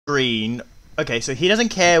screen. Okay, so he doesn't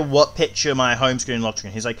care what picture my home screen lock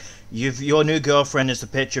screen. He's like, your new girlfriend is the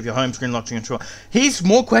picture of your home screen lock screen. He's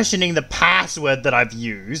more questioning the password that I've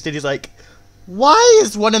used, and he's like, why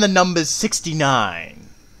is one of the numbers 69?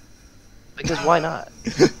 Because why not?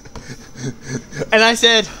 And I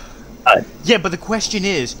said, yeah, but the question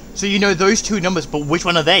is, so you know those two numbers, but which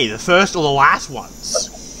one are they? The first or the last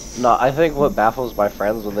ones? No, I think what baffles my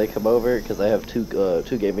friends when they come over, because I have two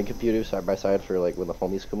gaming computers side by side for like when the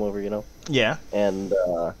homies come over, you know. Yeah. And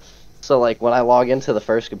so like when I log into the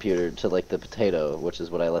first computer to like the potato, which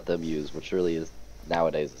is what I let them use, which really is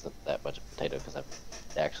nowadays isn't that much of potato because I've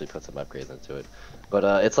actually put some upgrades into it. But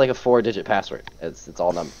it's like a 4-digit password. It's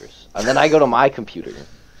all numbers. And then I go to my computer,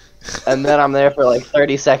 and then I'm there for like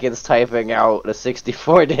 30 seconds typing out a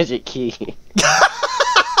 64-digit key.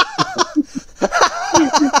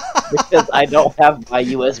 Because I don't have my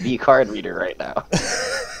USB card reader right now.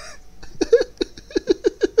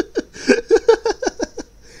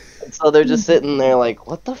 And so they're just sitting there like,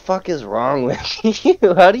 what the fuck is wrong with you?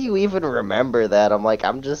 How do you even remember that? I'm like,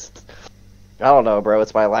 I don't know, bro.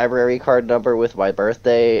 It's my library card number with my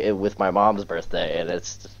birthday and with my mom's birthday, and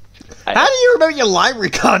it's... How do you remember your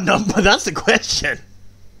library card number? That's the question.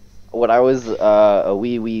 When I was a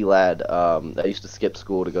wee lad, I used to skip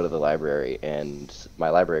school to go to the library, and my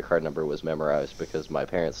library card number was memorized because my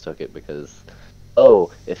parents took it because,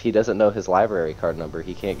 oh, if he doesn't know his library card number,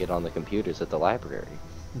 he can't get on the computers at the library.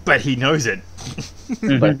 But he knows it.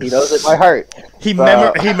 But he knows it by heart. He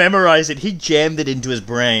memorized it. He jammed it into his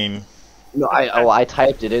brain. No, I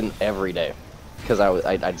typed it in every day because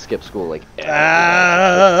I'd skip school like every day.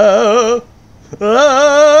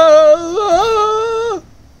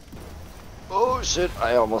 Oh shit,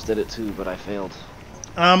 I almost did it too, but I failed.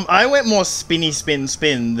 I went more spinny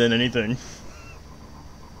spin than anything.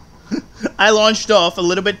 I launched off a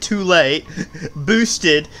little bit too late,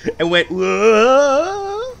 boosted, and went,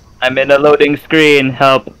 whoa! I'm in a loading screen,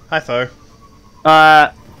 help. Hi, Fo.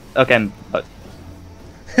 Okay.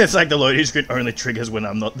 It's like the loading screen only triggers when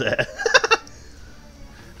I'm not there.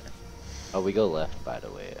 Oh, we go left, by the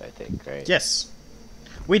way, I think, right? Yes.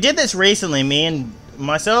 We did this recently, me and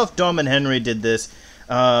myself, Dom, and Henry did this.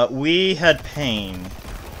 We had pain.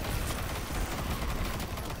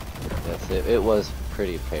 Yes, it was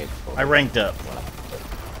pretty painful. I ranked up.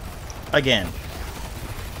 Again.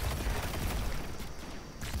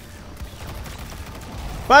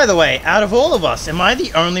 By the way, out of all of us, am I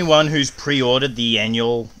the only one who's pre-ordered the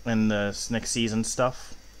annual and the next season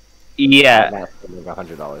stuff? Yeah. I'm spending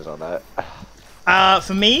 $100 on that.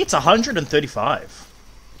 For me, it's 135.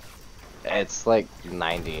 It's like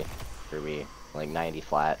 90 for me, like 90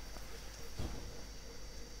 flat.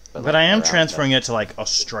 But like I am transferring it to like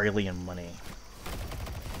Australian money.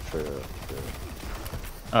 True.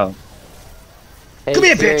 Oh. Hey, Come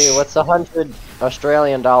here, Siri, bitch! what's 100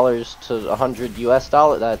 Australian dollars to 100 US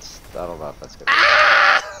dollars? That's, I don't know if that's good.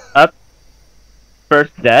 Up.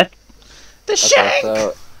 First death. The shank!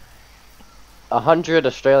 So 100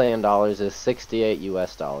 Australian dollars is 68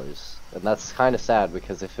 US dollars. And that's kind of sad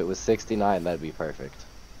because if it was 69, that'd be perfect.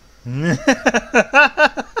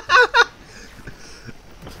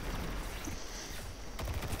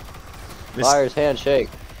 Flyers handshake.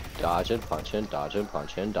 Dodging, punching, dodging,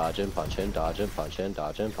 punching, dodging, punching, dodging, punching,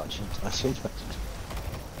 dodging, punching, dodging, punching.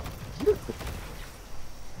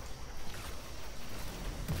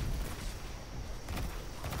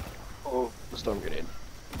 Oh, the storm grenade.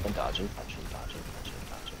 And dodging, punching, dodging, punching,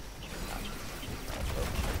 dodging, punching, dodging, punching,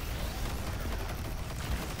 dodging.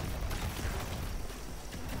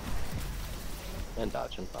 And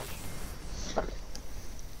dodge and punch.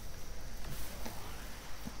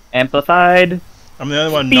 Amplified. I'm the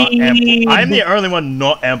only one not amplified. I'm the only one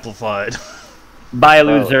not amplified. Bye,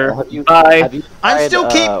 loser. Bye.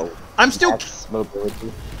 I'm still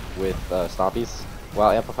mobility with Stompies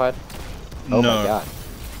while amplified. Oh No. my god,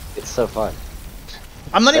 it's so fun.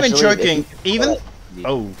 I'm not even Especially joking.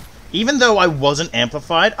 Even though I wasn't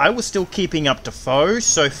amplified, I was still keeping up to Foe.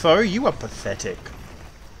 So Foe, you are pathetic.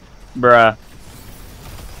 Bruh.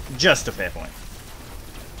 Just a fair point.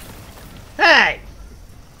 Hey!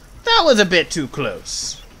 That was a bit too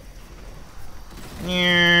close.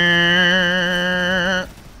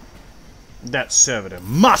 That servitor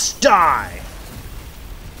must die!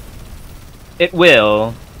 It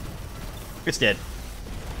will. It's dead.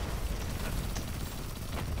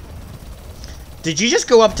 Did you just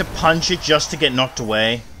go up to punch it just to get knocked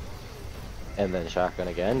away? And then shotgun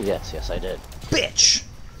again? Yes, I did. Bitch!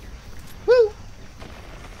 Woo!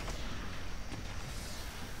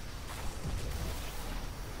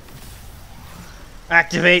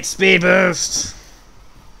 Activate speed boost!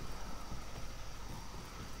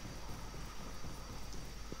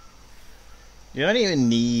 You don't even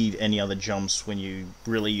need any other jumps when you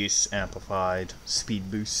really use amplified speed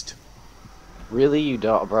boost. Really, you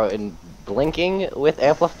don't, bro? And blinking with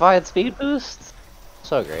amplified speed boost?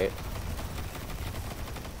 So great.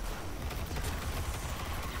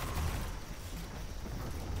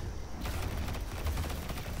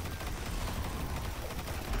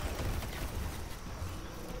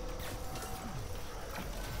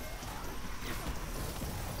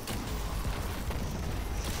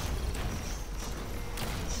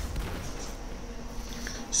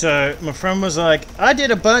 So, my friend was like, I did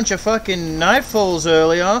a bunch of fucking Nightfalls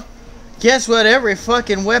earlier. Guess what? Every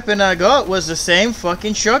fucking weapon I got was the same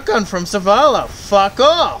fucking shotgun from Zavala. Fuck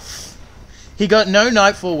off! He got no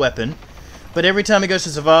Nightfall weapon, but every time he goes to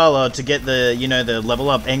Zavala to get the, you know, the level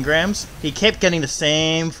up engrams, he kept getting the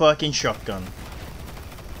same fucking shotgun.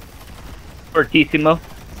 Fortissimo.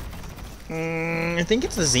 I think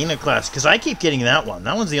it's the Xeno class, because I keep getting that one.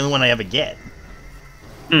 That one's the only one I ever get.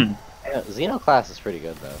 Hmm. Yeah, Xeno class is pretty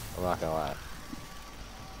good though. I'm not gonna lie.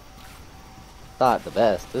 Not the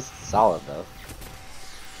best. This is solid though.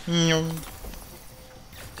 Elizabeth,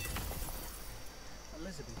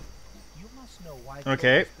 you must know why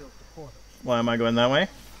Okay. built the portal. Why am I going that way?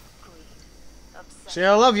 See,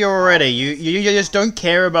 I love you already. You just don't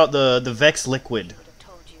care about the Vex liquid.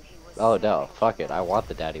 Oh no, fuck it. I want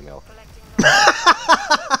the daddy milk.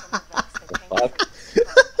 Fuck.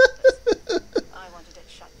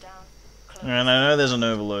 And I know there's an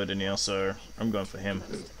overload in here, so I'm going for him.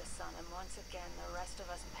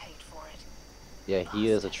 Yeah, he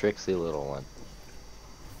is a tricksy little one.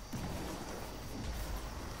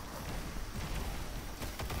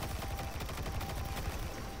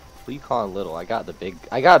 What you calling little? I got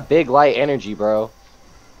big light energy, bro.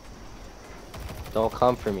 Don't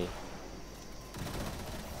come for me.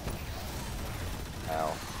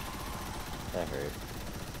 Ow. That hurt.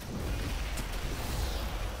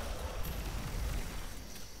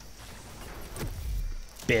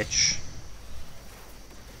 Bitch.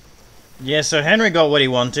 Yeah, so Henry got what he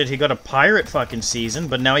wanted. He got a pirate fucking season,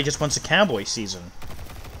 but now he just wants a cowboy season.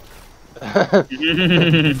 Yeah,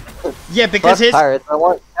 because Fuck pirates, I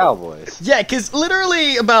want cowboys. Yeah, because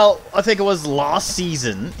literally about, I think it was last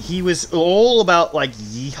season, he was all about, like,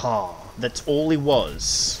 yeehaw. That's all he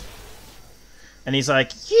was. And he's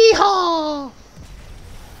like, yeehaw!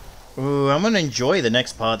 Ooh, I'm gonna enjoy the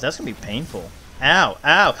next part. That's gonna be painful. Ow,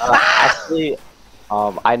 ow. Actually,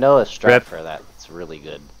 I know a strat for that. It's really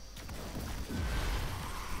good.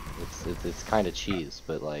 It's kind of cheese,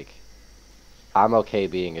 but like, I'm okay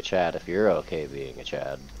being a Chad if you're okay being a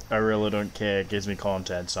Chad. I really don't care. It gives me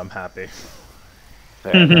content, so I'm happy.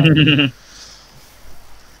 Fair enough.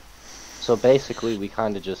 So basically, we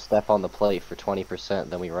kind of just step on the plate for 20%,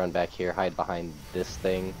 then we run back here, hide behind this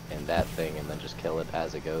thing and that thing, and then just kill it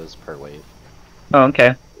as it goes per wave. Oh,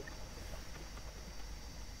 okay.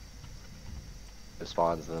 It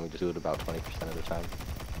spawns, and then we just do it about 20% of the time.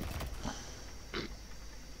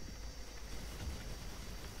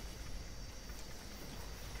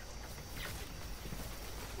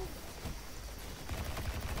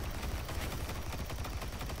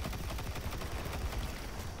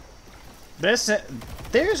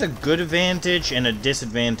 There's a good advantage and a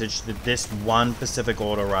disadvantage to this one Pacific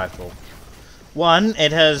auto rifle. One,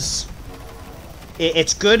 it's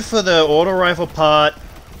good for the auto rifle part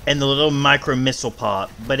and the little micro missile part,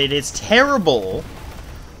 but it is terrible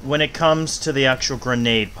when it comes to the actual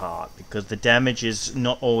grenade part, because the damage is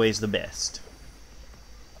not always the best.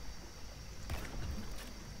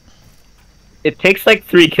 It takes like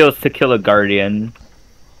 3 kills to kill a Guardian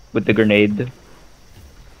with the grenade.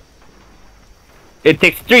 It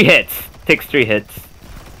takes 3 hits. Takes 3 hits.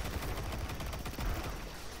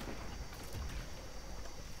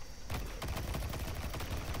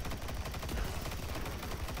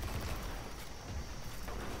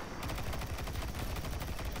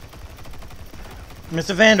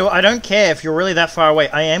 Mr. Vandal, I don't care if you're really that far away.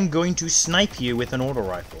 I am going to snipe you with an auto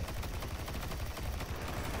rifle.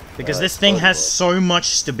 Because this thing has so much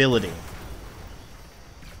stability.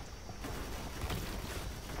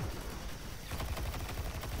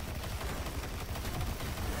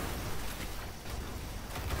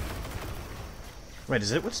 Wait,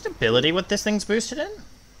 is it what stability what this thing's boosted in?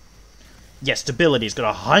 Yeah, stability. It's got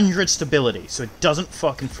 100 stability, so it doesn't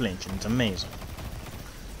fucking flinch, and it's amazing.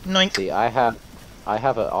 Noink. See, I have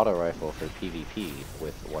an auto rifle for PvP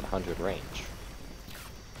with 100 range.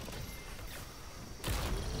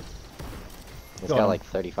 It's got like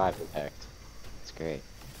 35 impact. It's great.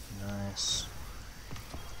 Nice.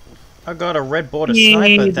 I got a red border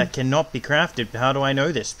sniper that cannot be crafted. How do I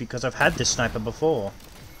know this? Because I've had this sniper before.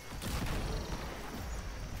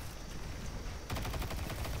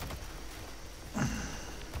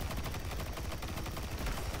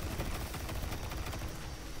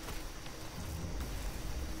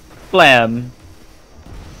 Blam.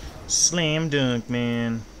 Slam dunk,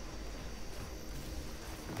 man.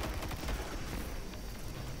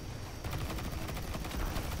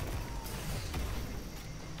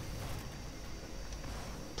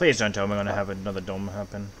 Please don't tell me I'm gonna have another dome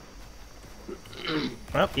happen.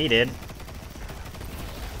 Well, he did.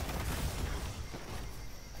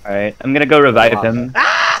 Alright, I'm gonna go revive him.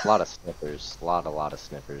 A lot of snippers. A lot of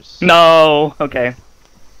snippers. No! Okay.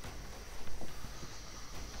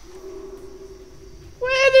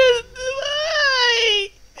 Where did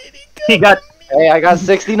He got Hey, I got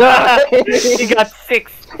 69! he got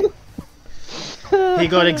 6. He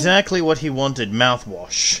got exactly what he wanted,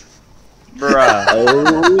 mouthwash. Bruh.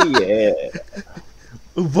 Oh, yeah.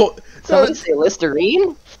 What? Somebody say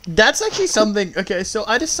Listerine? That's actually something. Okay, so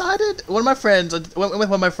I decided I went with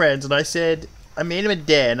one of my friends, and I said I made him a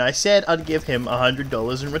dare, and I said I'd give him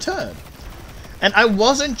 $100 in return. And I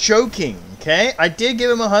wasn't joking. Okay, I did give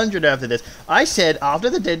him 100 after this. I said after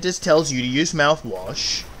the dentist tells you to use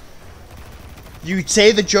mouthwash, you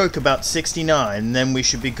say the joke about 69, and then we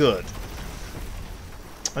should be good.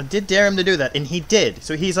 I did dare him to do that, and he did.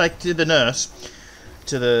 So he's like to the nurse,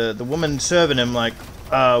 to the woman serving him, like,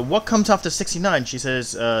 what comes after 69? She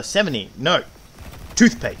says, 70. No.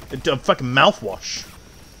 Toothpaste. Fucking mouthwash.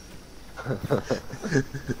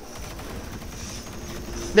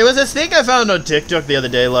 There was this thing I found on TikTok the other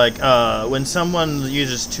day, like, when someone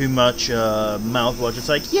uses too much, mouthwash, it's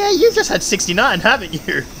like, yeah, you've just had 69, haven't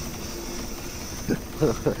you?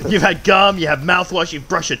 You've had gum, you have mouthwash, you've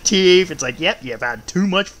brushed your teeth, it's like, yep, you've had too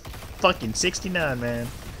much fucking 69, man.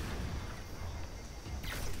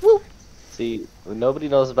 Woo! See, nobody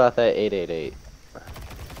knows about that 888.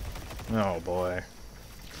 Oh boy.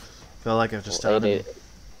 Feel like I've just Well, started.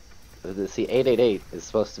 see, 888 is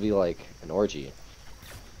supposed to be like an orgy.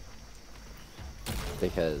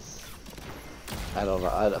 Because, I don't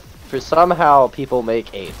know, for somehow people make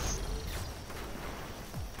 8s.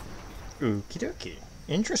 Okie dokie.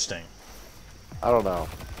 Interesting. I don't know.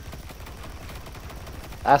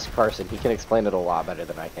 Ask Carson, he can explain it a lot better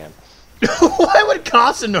than I can. Why would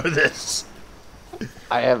Carson know this?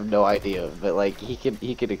 I have no idea, but like he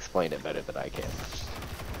could explain it better than I can.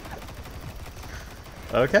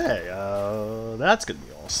 Okay, that's gonna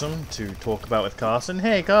be awesome to talk about with Carson.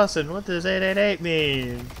 Hey Carson, what does 888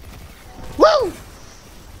 mean? Woo!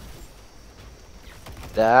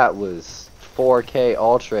 That was 4K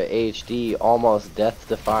Ultra HD, almost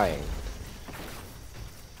death-defying.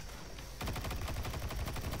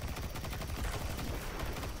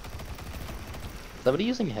 Somebody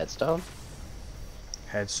using Headstone?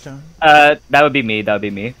 Headstone? That would be me, that would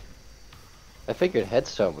be me. I figured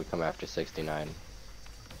Headstone would come after 69.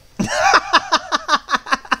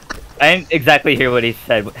 I didn't exactly hear what he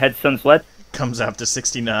said. Headstone's what? Comes after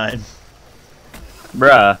 69.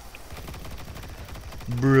 Bruh.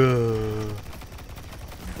 Bruh.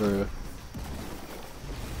 Bruh.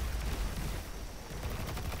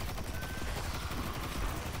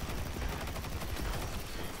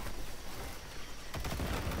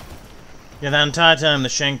 Yeah, that entire time the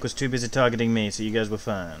Shank was too busy targeting me, so you guys were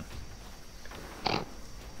fine.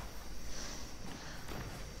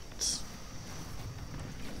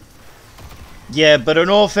 Yeah, but in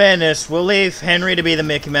all fairness, we'll leave Henry to be the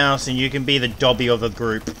Mickey Mouse and you can be the Dobby of the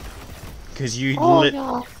group. Because you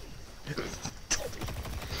yeah.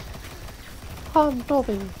 I'm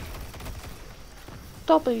Dobby.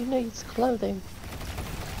 Dobby needs clothing.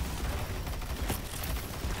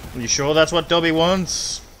 You sure that's what Dobby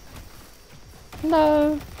wants?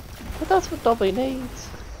 No, but that's what Dobby needs.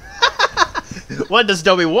 What does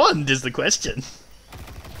Dobby want is the question.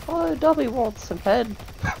 Oh, Dobby wants some head.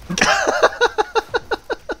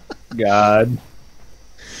 God.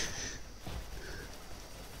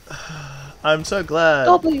 I'm so glad.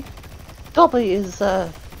 Dobby is,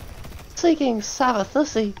 seeking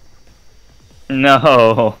Savathussi.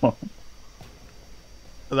 No.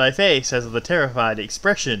 Thy face has the terrified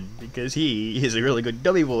expression because he is a really good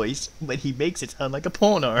Dobby voice, but he makes it sound like a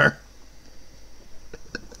porno.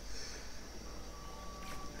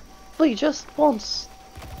 We just wants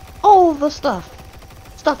all the stuff.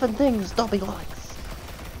 Stuff and things Dobby likes.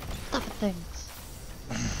 Stuff and things.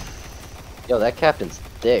 Yo, that captain's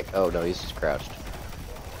thick. Oh no, he's just crouched.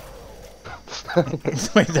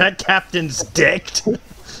 Wait, that captain's dicked?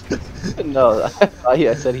 No,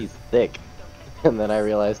 I said he's thick. And then I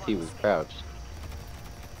realized he was crouched.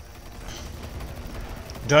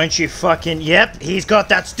 Don't you fucking... Yep, he's got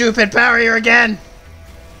that stupid barrier again!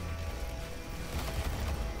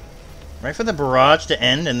 Wait for the barrage to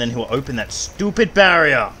end and then he'll open that stupid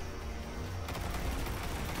barrier.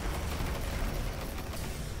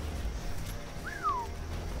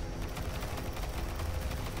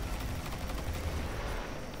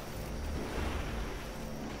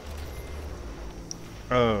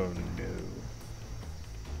 Oh no.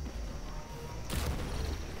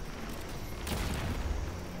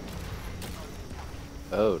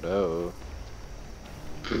 Oh no.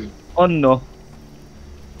 Oh no.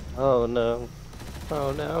 Oh no.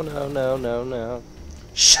 Oh no no no no no.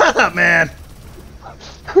 Shut up, man!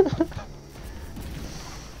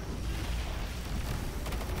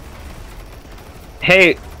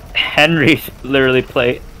 Hey, Henry's literally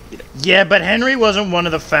play. Yeah, but Henry wasn't one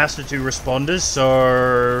of the faster two responders,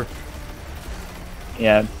 so...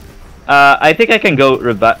 Yeah. I think I can go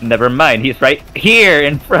revive. Never mind, he's right here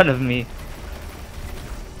in front of me.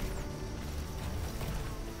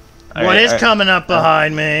 What is coming up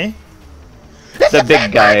behind me? The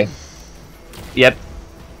big guy. Yep.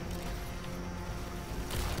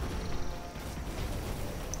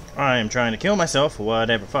 I am trying to kill myself for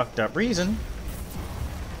whatever fucked up reason.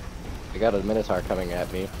 I got a Minotaur coming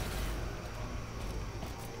at me.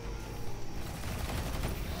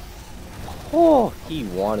 Oh, he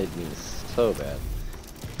wanted me so bad.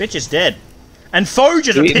 Bitch is dead. And Foe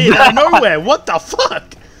just appeared out of nowhere. What the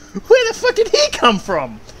fuck? Where the fuck did he come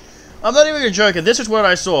from? I'm not even joking. This is what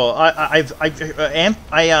I saw. I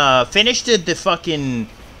finished the fucking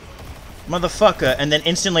motherfucker, and then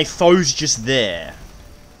instantly Foe's just there.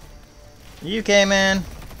 You okay, man?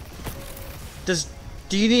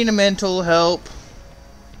 Do you need a mental help?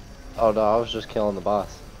 Oh no, I was just killing the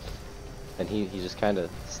boss. And he just kind of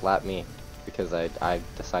slapped me because I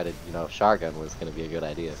decided, you know, shotgun was going to be a good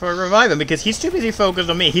idea. For a revive him, because he's too busy focused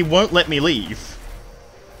on me. He won't let me leave.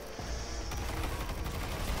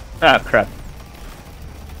 Ah, crap.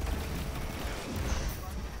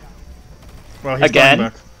 Well, he's Again? going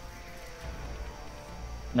back.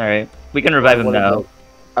 Alright, we can revive him now.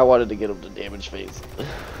 I wanted to get him to damage phase.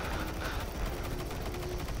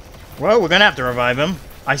 Well, we're gonna have to revive him.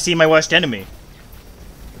 I see my worst enemy.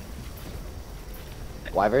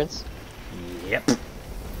 Wyverns? Yep.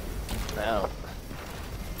 No.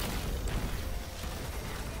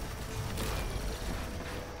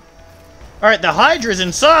 Alright, the Hydra's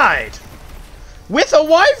inside! With a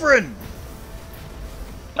Wyvern!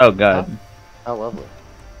 Oh god. How lovely.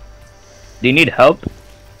 Do you need help?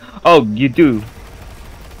 Oh, you do.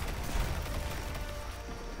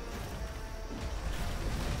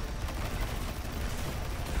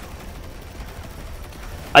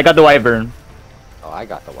 I got the wyvern. Oh, I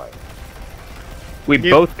got the Wyvern. We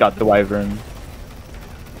both got the wyvern.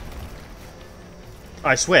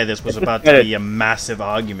 I swear this was about to be a massive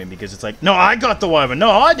argument because it's like, no, I got the Wyvern. No,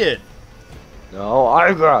 I did. No,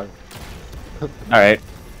 I got it. Alright.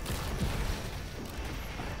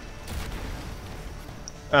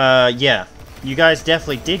 Yeah. You guys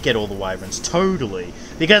definitely did get all the Wyverns. Totally.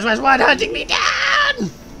 Because there's one hunting me down!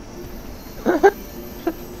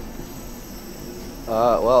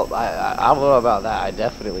 Well, I don't know about that. I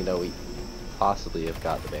definitely know we possibly have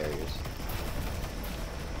got the barriers.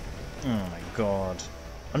 Oh my god.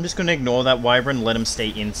 I'm just gonna ignore that Wyvern and let him stay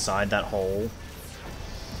inside that hole.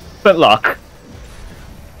 But lock.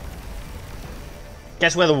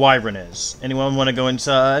 Guess where the Wyvern is? Anyone want to go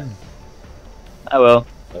inside? I will.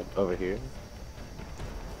 Over here.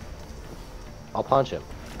 I'll punch him.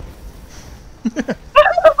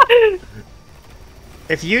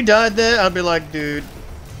 If you died there, I'd be like, dude.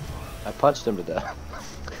 I punched him to death.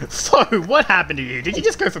 Foe, what happened to you? Did you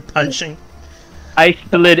just go for punching? I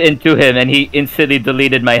slid into him and he instantly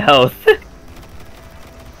deleted my health.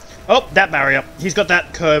 Oh, that barrier. He's got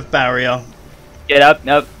that curved barrier. Get up,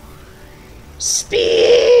 up.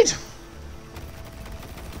 Speed!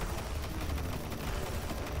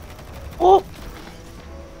 Oh!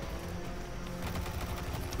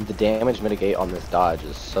 The damage mitigate on this dodge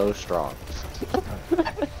is so strong.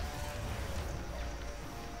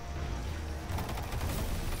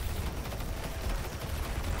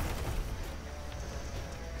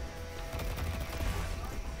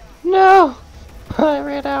 No! I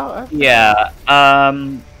ran out. Yeah,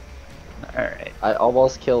 alright. I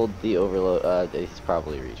almost killed the overload. He's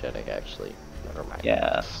probably regenerating actually. Never mind.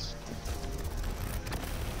 Yeah.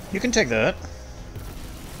 You can take that.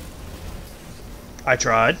 I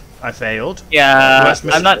tried. I failed. Yeah,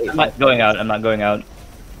 I'm not going out. I'm not going out.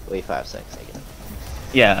 Wait 5 seconds again.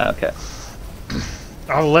 Yeah, okay.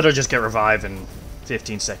 I'll let her just get revived in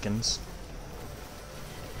 15 seconds.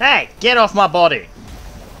 Hey, get off my body!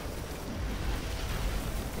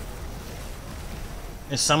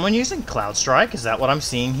 Is someone using Cloud Strike? Is that what I'm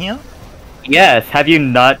seeing here? Yes, have you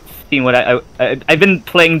not seen what I've been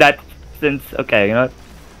playing that since, okay, you know what?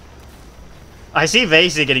 I see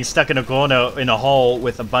Vayci getting stuck in a corner in a hole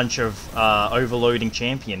with a bunch of overloading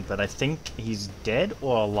champion, but I think he's dead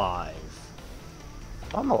or alive.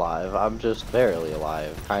 I'm alive. I'm just barely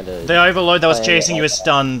alive. Kind of. The overlord that was chasing you is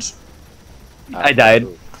stunned, I died.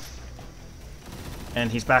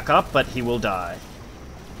 and he's back up, but he will die.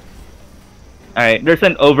 Alright, there's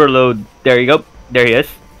an overload. There you go. There he is.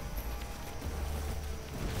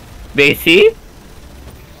 Vayci?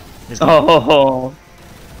 He's gone. Oh.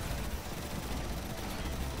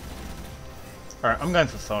 Alright, I'm going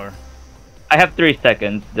for Thor. I have 3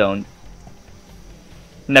 seconds, don't.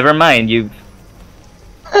 Never mind, you.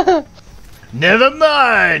 Never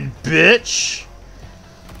mind, bitch!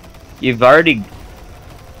 You've already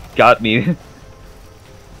got me.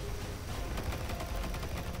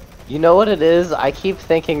 You know what it is? I keep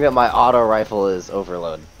thinking that my auto rifle is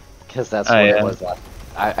overload, because that's what it was last.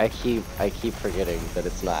 I keep forgetting that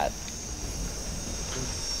it's not.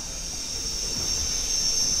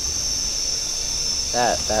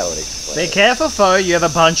 That would explain. Be careful, foe. You have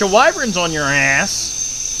a bunch of wyverns on your ass.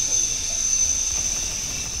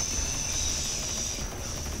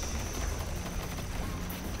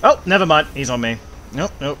 Oh, never mind. He's on me.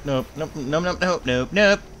 Nope, nope, nope, nope, nope, nope, nope, nope,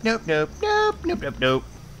 nope, nope, nope, nope, nope, nope, nope.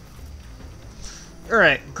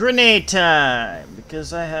 Alright, grenade time!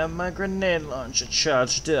 Because I have my grenade launcher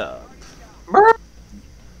charged up. Bruh.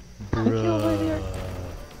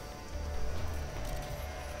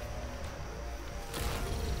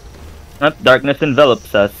 Darkness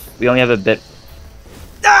envelops us. We only have a bit.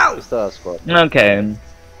 No! We still have squad. Okay.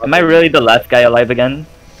 Am I really the last guy alive again?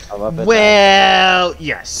 I'm up at Well,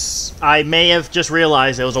 yes. I may have just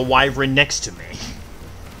realized there was a wyvern next to me.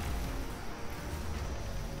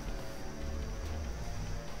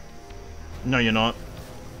 No, you're not.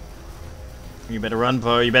 You better run,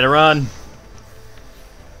 Bo. You better run.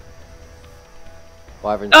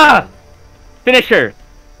 Wyvern's Ah! down. Finisher!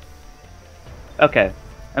 Okay.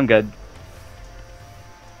 I'm good.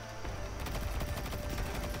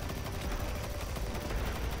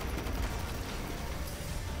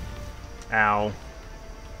 Ow.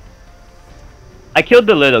 I killed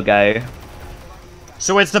the little guy.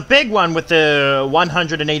 So it's the big one with the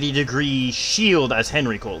 180-degree shield, as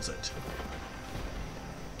Henry calls it.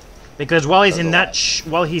 Because while he's in that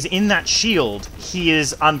shield, he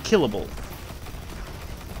is unkillable.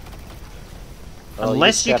 Oh,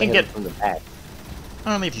 Unless you gotta can hit get him from the back.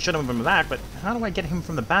 I don't know if you shoot him from the back, but how do I get him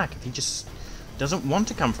from the back if he just doesn't want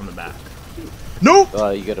to come from the back? No!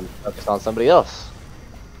 Well, you get him focused on somebody else.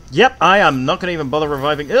 Yep, I am not gonna even bother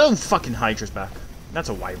reviving. Oh, fucking Hydra's back. That's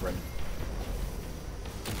a wyvern.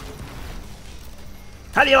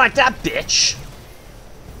 How do you like that, bitch?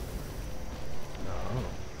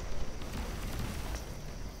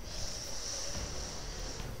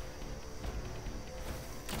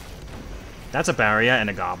 That's a barrier and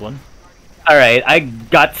a goblin. Alright, I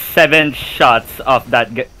got 7 shots off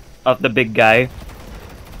of the big guy.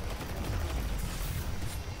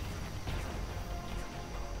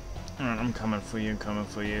 I'm coming for you, coming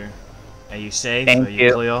for you. Are you safe? Thank Are you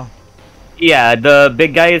you. clear? Yeah, the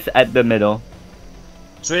big guy is at the middle.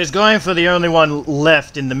 So he's going for the only one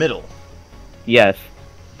left in the middle. Yes.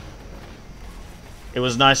 It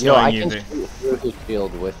was nice You know, I knowing you. can V. shoot through his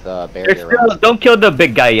shield with There's barrier still, rounds. don't kill the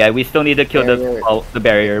big guy yet. We still need to kill Barrier. the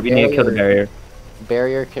barrier. We need to kill the barrier.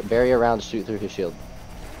 Barrier rounds shoot through his shield.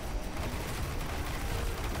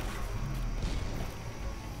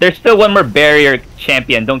 There's still one more barrier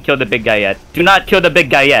champion. Don't kill the big guy yet. Do not kill the big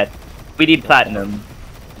guy yet. We need platinum.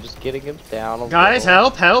 Just getting him down a Guys, little.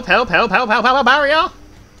 help, help, help, help, help, help, help, barrier!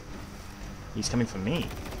 He's coming for me.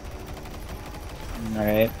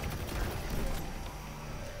 Alright.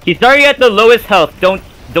 He's already at the lowest health. Don't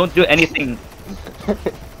do anything.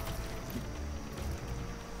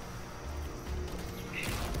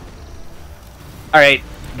 Alright,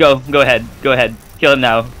 go ahead. Go ahead. Kill him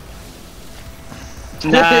now.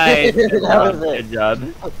 Nice. That was it. Good job.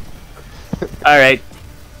 Alright.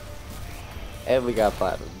 And we got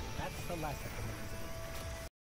platinum.